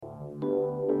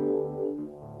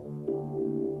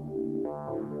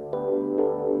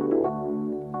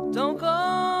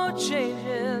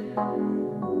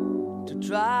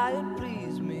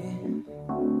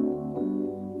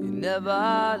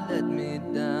never let me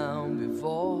down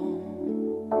before.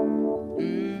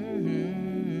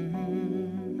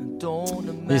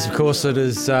 Yes, of course, it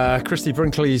is Christy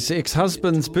Brinkley's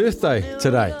ex-husband's birthday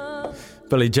today.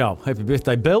 Billy Joel. Happy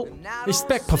birthday, Bill. He's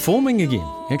back performing again,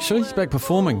 actually. He's back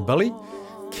performing, Billy.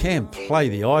 Can play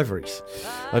the ivories.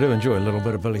 I do enjoy a little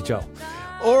bit of Billy Joel.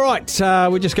 All right,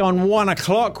 we're just going 1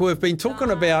 o'clock. We've been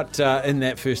talking about, in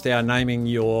that first hour, naming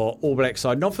your All Black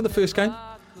side, not for the first game,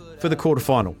 for the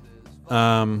quarterfinal.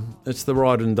 It's the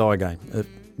ride and die game.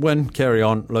 Win, carry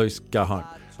on, lose, go home.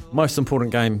 Most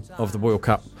important game of the World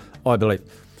Cup, I believe.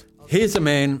 Here's a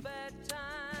man,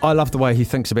 I love the way he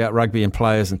thinks about rugby and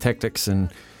players and tactics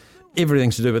and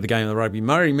everything to do with the game of the rugby.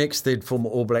 Murray Mexted, former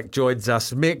All Black, joins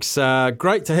us. Mex,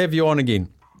 great to have you on again.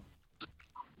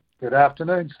 Good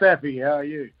afternoon, Staffy. How are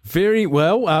you? Very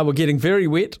well. We're getting very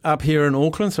wet up here in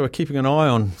Auckland, so we're keeping an eye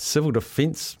on civil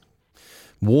defence,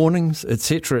 warnings,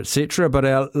 etc. But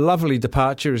our lovely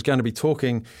departure is going to be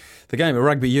talking the game of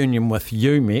rugby union with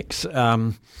you, Mex.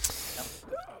 The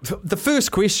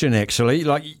first question, actually,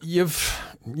 like you've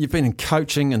been in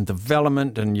coaching and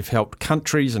development, and you've helped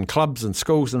countries and clubs and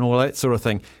schools and all that sort of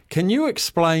thing. Can you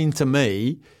explain to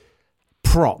me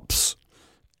props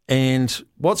and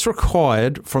what's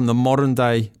required from the modern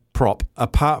day prop,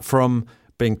 apart from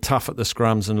being tough at the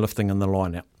scrums and lifting in the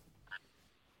line out?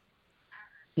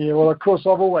 Yeah, well, of course,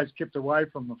 I've always kept away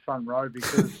from the front row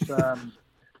because, the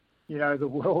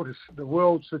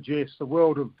world suggests, the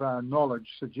world of knowledge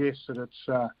suggests that it's,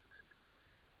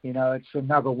 it's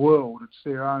another world. It's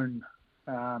their own,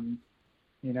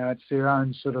 it's their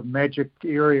own sort of magic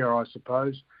area, I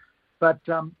suppose. But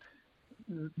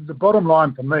the bottom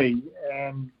line for me,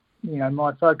 and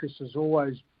my focus has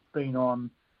always been on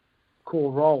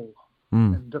core role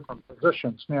in different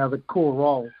positions. Now, the core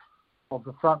role of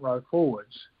the front row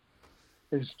forwards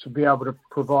is to be able to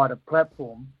provide a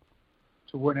platform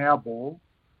to win our ball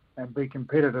and be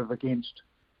competitive against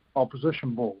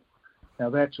opposition ball. Now,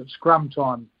 that's at scrum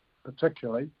time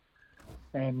particularly,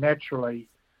 and naturally,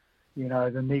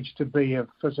 there needs to be a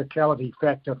physicality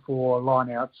factor for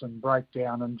line-outs and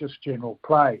breakdown and just general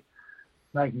play,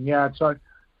 making yards. So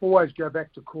always go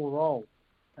back to core role.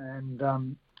 And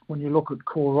when you look at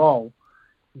core role,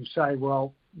 you say,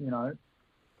 well,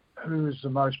 who's the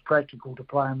most practical to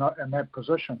play in that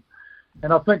position?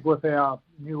 And I think with our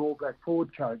new All Black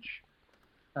forward coach,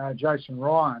 Jason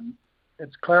Ryan,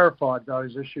 it's clarified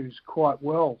those issues quite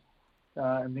well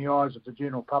in the eyes of the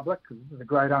general public, the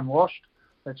great unwashed.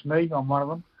 That's me, I'm one of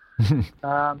them.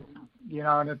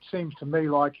 And it seems to me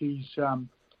like he's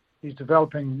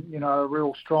developing, a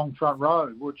real strong front row,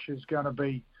 which is going to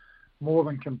be more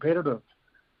than competitive.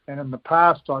 And in the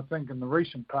past, I think in the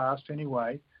recent past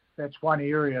anyway, that's one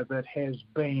area that has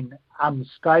been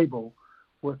unstable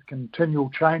with continual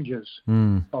changes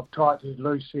of tight head,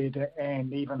 loose head,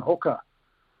 and even hooker.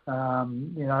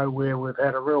 Where we've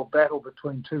had a real battle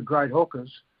between two great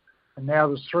hookers, and now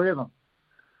there's three of them.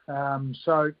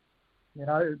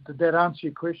 Did that answer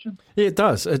your question? Yeah, it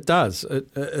does. It does.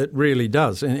 It really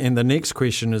does. And the next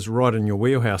question is right in your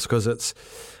wheelhouse because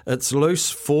it's loose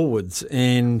forwards.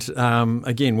 And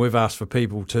again, we've asked for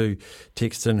people to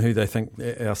text in who they think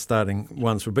our starting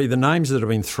ones would be. The names that have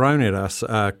been thrown at us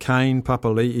are Kane,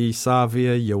 Papali'i,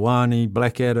 Savia, Ioane,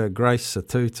 Blackadder, Grace,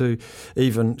 Satutu,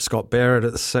 even Scott Barrett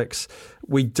at 6.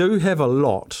 We do have a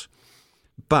lot.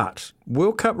 But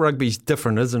World Cup rugby's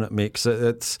different, isn't it, Mex?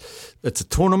 It's a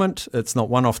tournament. It's not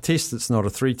one-off test. It's not a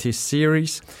 3-test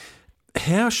series.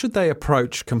 How should they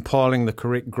approach compiling the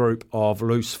correct group of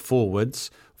loose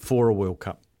forwards for a World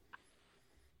Cup?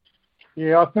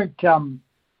 Yeah, I think,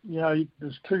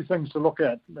 there's two things to look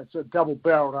at. It's a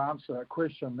double-barreled answer, that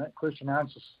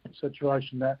question-answer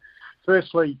situation. That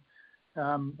firstly,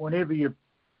 whenever you're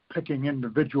picking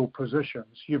individual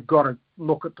positions, you've got to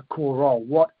look at the core role.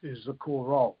 What is the core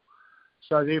role?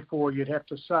 So therefore, you'd have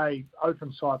to say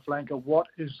open side flanker, what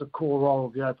is the core role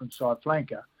of the open side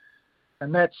flanker?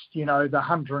 And that's, the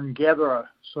hunter and gatherer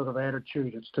sort of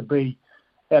attitude. It's to be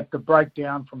at the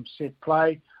breakdown from set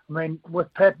play. I mean,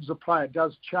 with patterns of play, it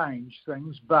does change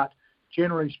things, but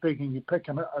generally speaking, you pick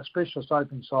a specialist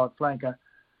open side flanker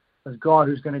as a guy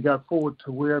who's going to go forward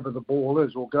to wherever the ball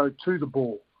is or go to the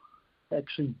ball,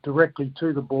 actually directly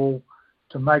to the ball,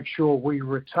 to make sure we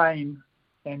retain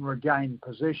and regain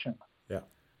possession. Yeah.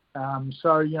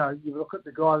 You look at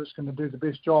the guy that's going to do the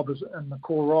best job is in the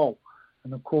core role,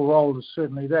 and the core role is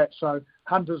certainly that. So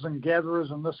hunters and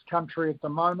gatherers in this country at the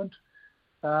moment,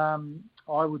 I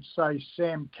would say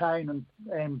Sam Cane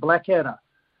and Blackadder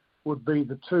would be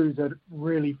the two that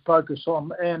really focus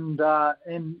on, and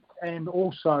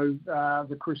also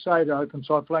the Crusader open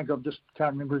side flank. I just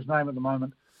can't remember his name at the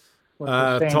moment.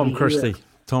 Tom Christie.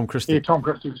 Tom Christie. Yeah, Tom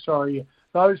Christie, sorry. Yeah.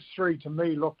 Those three to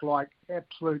me look like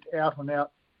absolute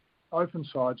out-and-out open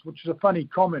sides, which is a funny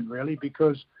comment really,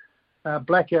 because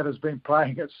Blackadder's been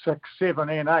playing at 6, 7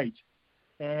 and 8.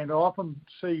 And I often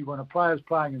see when a player's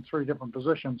playing in three different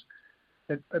positions,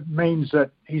 it means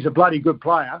that he's a bloody good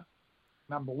player,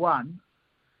 number one,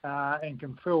 and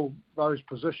can fill those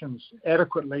positions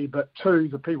adequately. But two,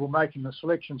 the people making the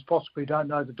selections possibly don't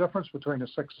know the difference between a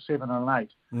 6, a 7 and an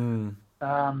 8.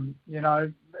 You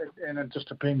know, and it just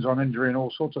depends on injury and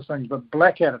all sorts of things. But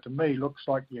Blackadder to me looks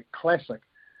like your classic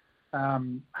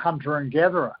hunter and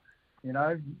gatherer, you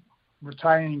know,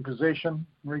 retaining possession,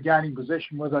 regaining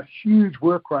possession with a huge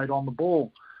work rate on the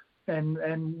ball.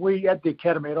 And we at the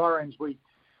academy at Irons, we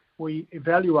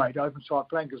evaluate open side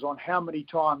flankers on how many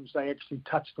times they actually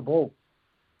touch the ball,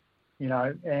 you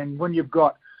know. And when you've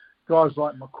got guys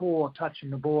like McCaw touching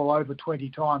the ball over 20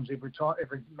 times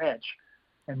every match,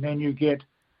 and then you get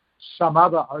some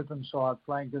other open side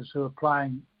flankers who are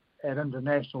playing at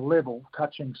international level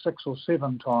touching 6 or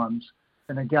 7 times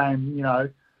in a game, you know,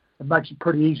 it makes it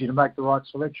pretty easy to make the right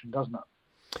selection, doesn't it?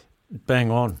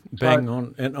 Bang on.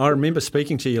 And I remember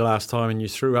speaking to you last time and you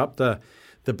threw up the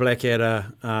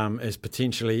Blackadder as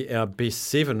potentially our best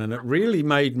 7, and it really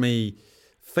made me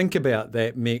think about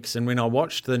that mix. And when I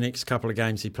watched the next couple of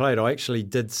games he played, I actually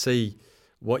did see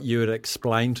what you had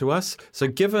explained to us. So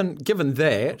given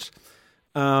that...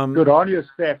 good on you,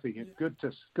 Staffy. It's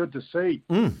good to see.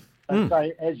 They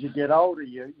say as you get older,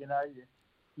 you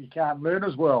can't learn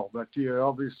as well, but you're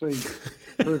obviously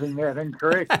proving that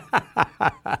incorrect.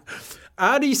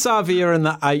 Ardie Savea in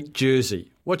the 8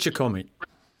 jersey. What's your comment?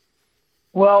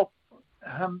 Well,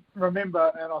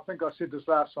 remember, and I think I said this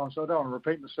last time, so I don't want to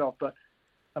repeat myself, but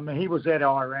I mean, he was at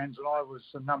Irons and I was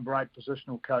the number 8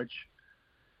 positional coach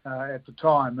at the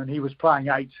time, and he was playing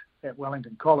 8 at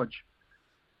Wellington College.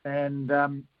 And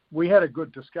we had a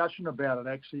good discussion about it,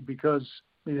 actually, because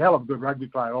he's a hell of a good rugby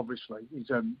player, obviously. He's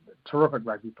a terrific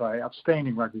rugby player,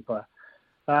 outstanding rugby player.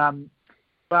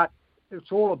 But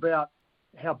it's all about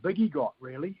how big he got,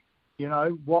 really. You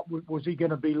know, what was he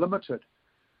going to be limited?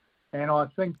 And I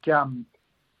think,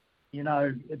 you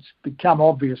know, it's become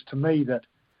obvious to me that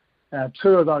 2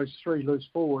 of those 3 loose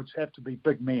forwards have to be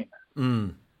big men.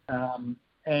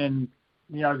 And,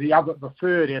 you know, the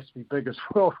third has to be big as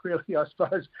well, really, I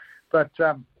suppose. But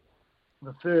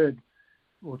the third,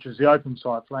 which is the open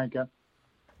side flanker,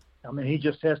 I mean, he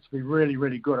just has to be really,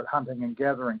 really good at hunting and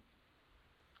gathering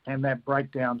and that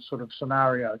breakdown sort of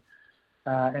scenario.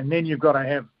 And then you've got to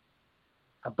have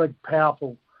a big,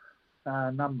 powerful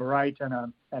number 8 and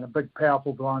a big,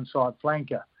 powerful blindside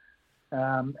flanker.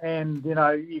 And, you know,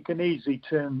 you can easily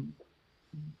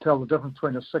tell the difference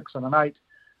between a 6 and an 8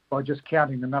 by just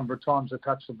counting the number of times they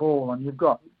touch the ball, and you've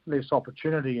got less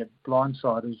opportunity at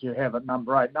blindside as you have at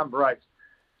number 8. Number 8's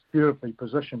beautifully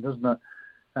positioned, isn't it,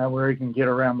 where he can get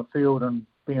around the field and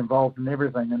be involved in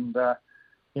everything. And,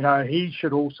 you know, he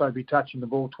should also be touching the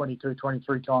ball 22,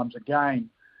 23 times a game.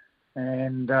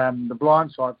 And the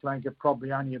blindside flanker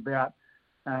probably only about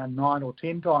 9 or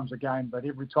 10 times a game, but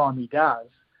every time he does,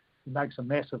 he makes a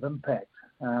massive impact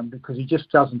because he just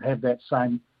doesn't have that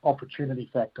same opportunity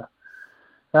factor.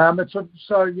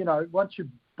 So, you know, once you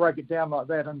break it down like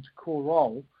that into core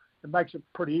role, it makes it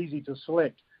pretty easy to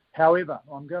select. However,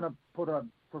 I'm going to put a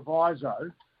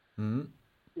proviso. The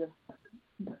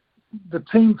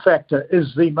team factor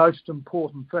is the most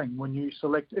important thing when you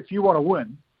select. If you want to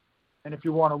win, and if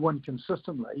you want to win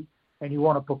consistently, and you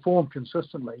want to perform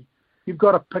consistently, you've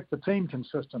got to pick the team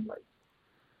consistently.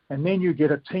 And then you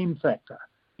get a team factor.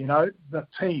 You know, the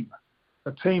team.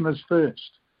 The team is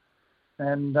first.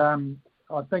 And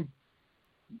I think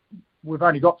we've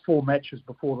only got 4 matches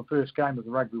before the first game of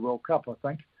the Rugby World Cup, I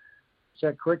think. Is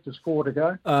that correct? There's 4 to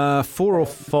go? 4 or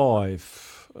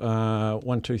 5.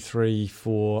 1, 2, 3,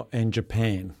 4, and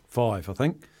Japan. 5, I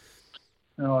think.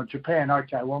 Oh, Japan,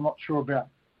 okay. Well, I'm not sure about...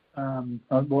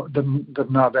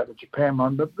 didn't know about the Japan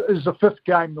one, but is the 5th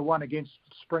game the one against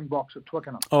Springboks at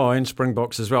Twickenham? Oh, and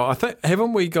Springboks as well. I think,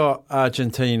 haven't we got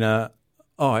Argentina...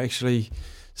 Oh, actually,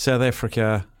 South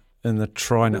Africa... in the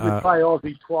try. We play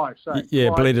Aussie twice. Yeah,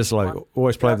 Bledisloe.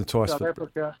 Always play them twice. South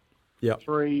Africa,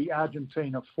 3,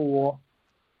 Argentina 4,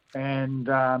 and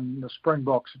the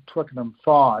Springboks at Twickenham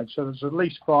 5. So there's at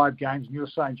least 5 games, and you're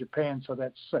saying Japan, so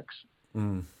that's 6.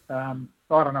 I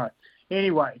don't know.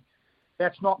 Anyway,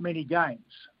 that's not many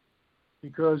games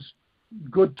because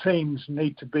good teams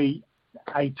need to be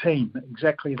a team.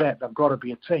 Exactly that. They've got to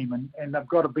be a team, and they've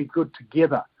got to be good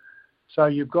together. So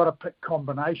you've got to pick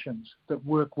combinations that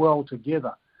work well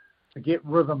together to get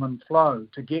rhythm and flow,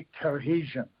 to get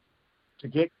cohesion, to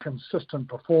get consistent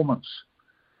performance.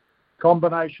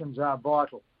 Combinations are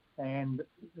vital, and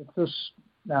if this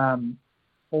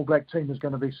All Black team is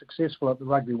going to be successful at the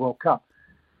Rugby World Cup,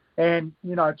 and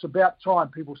it's about time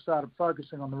people started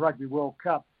focusing on the Rugby World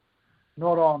Cup,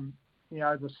 not on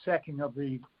the sacking of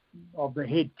the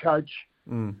head coach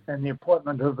and the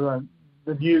appointment of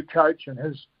the new coach and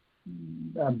his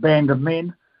band of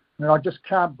men. I just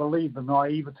can't believe the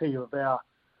naivety of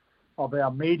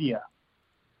our media.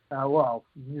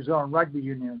 New Zealand Rugby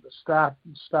Union at the start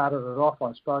started it off,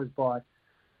 I suppose, by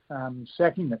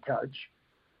sacking the coach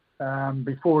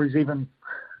before he's even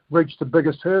reached the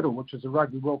biggest hurdle, which is the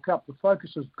Rugby World Cup. The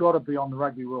focus has got to be on the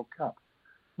Rugby World Cup,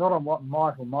 not on what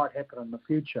might or might happen in the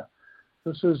future.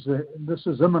 This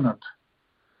is imminent,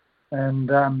 and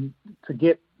to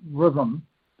get rhythm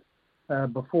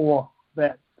before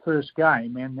that first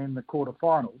game and then the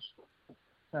quarterfinals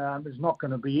is not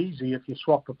going to be easy if you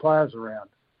swap the players around.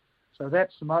 So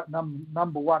that's the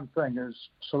number one thing, is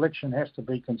selection has to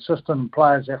be consistent.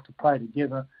 Players have to play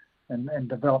together and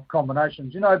develop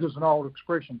combinations. There's an old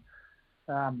expression,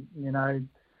 a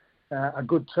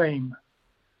good team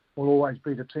will always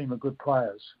beat a team of good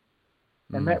players.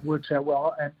 And that works out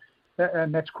well.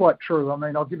 And that's quite true. I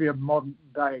mean, I'll give you a modern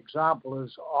day example,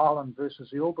 is Ireland versus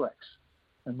the All Blacks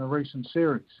in the recent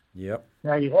series. Yep.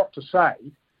 Now, you have to say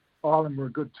Ireland were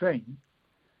a good team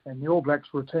and the All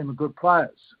Blacks were a team of good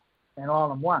players, and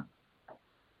Ireland won.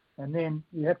 And then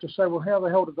you have to say, well, how the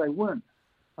hell did they win?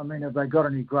 I mean, have they got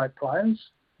any great players?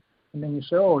 And then you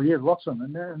say, oh, yeah, lots of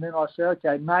them. And then I say,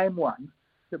 okay, name one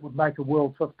that would make a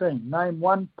World 15. Name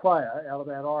one player out of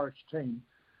that Irish team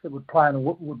that would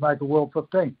make a World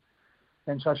 15.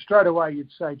 And so straight away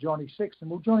you'd say Johnny Sexton.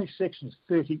 Well, Johnny Sexton's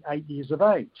 38 years of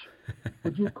age.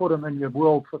 Would you put him in your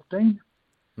World 15?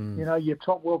 Your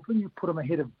top World 15, you put him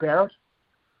ahead of Barrett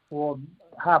or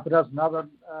half a dozen other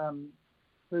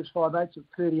first 5/8 at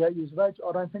 38 years of age?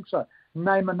 I don't think so.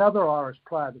 Name another Irish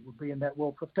player that would be in that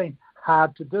World 15.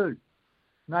 Hard to do.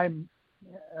 Name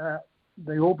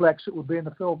the All Blacks that would be in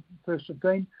the first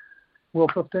 15.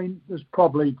 World 15, there's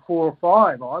probably 4 or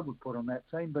 5 I would put on that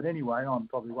team. But anyway, I'm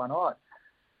probably one-eyed.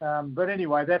 But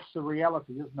anyway, that's the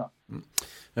reality, isn't it?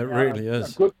 It really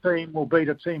is. A good team will beat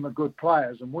a team of good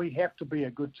players, and we have to be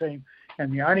a good team.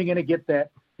 And you're only going to get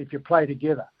that if you play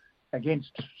together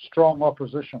against strong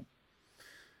opposition.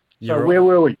 So where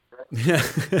were we?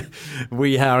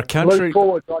 We are a country. Loose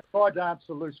forwards. I tried to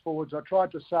answer loose forwards. I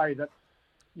tried to say that,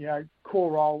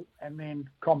 core role and then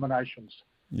combinations.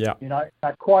 Yeah.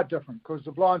 They're quite different, because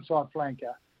the blindside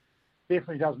flanker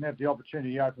definitely doesn't have the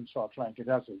opportunity to open side flanker,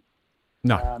 does he?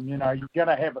 No. You're going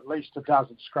to have at least a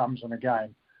dozen scrums in a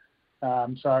game.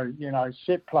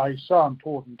 Set play is so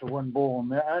important to win ball,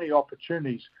 and the only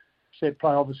opportunities, set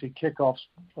play, obviously kickoffs,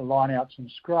 lineouts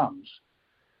and scrums.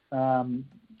 And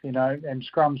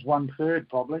scrums 1/3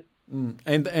 probably.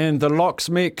 And the locks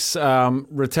mix,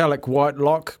 Retallick,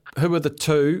 Whitelock, who are the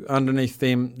two underneath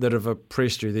them that have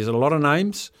impressed you? There's a lot of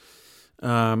names.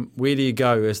 Where do you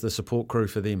go as the support crew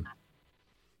for them?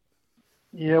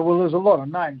 Yeah, well, there's a lot of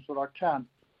names, but I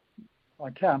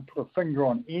can't put a finger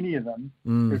on any of them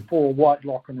before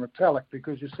Whitelock and Retallick,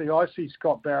 because you see, I see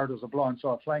Scott Barrett as a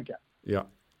blindside flanker. Yeah.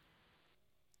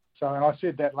 So, and I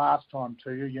said that last time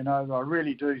to you, I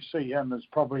really do see him as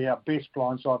probably our best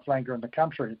blindside flanker in the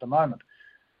country at the moment.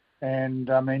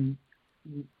 And, I mean,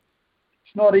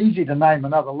 it's not easy to name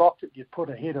another lock that you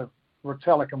put ahead of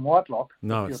Retallick and Whitelock.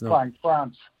 No, if it's you're not. playing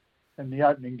France in the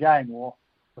opening game, or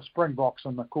the Springboks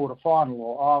in the quarterfinal,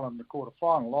 or Ireland in the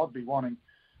quarterfinal. I'd be wanting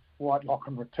Whitelock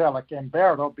and Retallick, and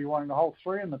Barrett, I'd be wanting the whole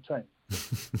three in the team.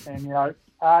 And,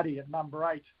 Artie at number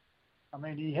 8, I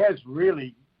mean, he has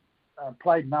really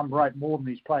played number 8 more than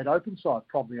he's played open side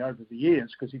probably over the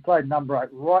years, because he played number 8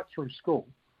 right through school.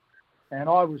 And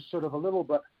I was sort of a little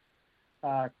bit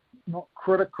not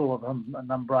critical of him at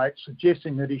number 8,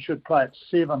 suggesting that he should play at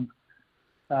 7.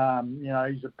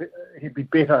 He'd be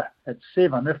better at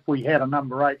 7 if we had a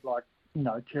number 8 like,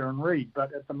 Kieran Reid.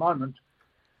 But at the moment,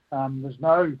 there's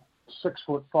no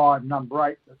 6'5" number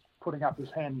 8 that's putting up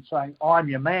his hand and saying, I'm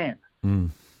your man.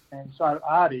 And so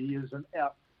Artie is an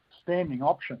outstanding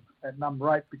option at number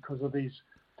 8 because of his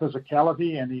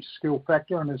physicality and his skill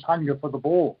factor and his hunger for the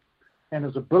ball and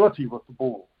his ability with the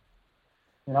ball.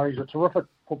 He's a terrific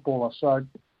footballer. So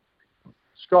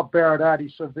Scott Barrett,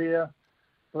 Artie Severe,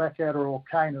 Blackadder or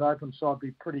Kane at open side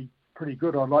be pretty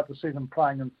good. I'd like to see them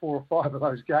playing in 4 or 5 of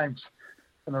those games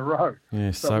in a row.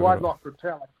 Yeah, so Whitelock,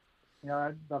 Retallick,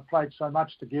 they've played so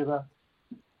much together.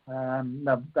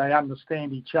 They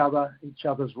understand each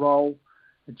other's role.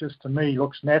 It just, to me,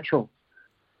 looks natural.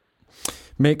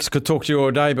 Mex, could talk to you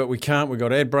all day, but we can't. We've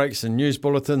got ad breaks and news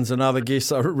bulletins and other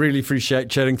guests. I really appreciate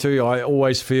chatting to you. I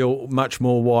always feel much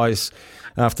more wise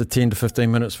after 10 to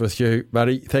 15 minutes with you,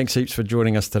 buddy. Thanks heaps for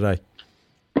joining us today.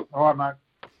 All right,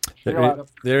 mate. See you later.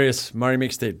 There he is, Murray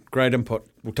Mexted. Great input.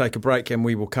 We'll take a break and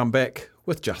we will come back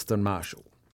with Justin Marshall.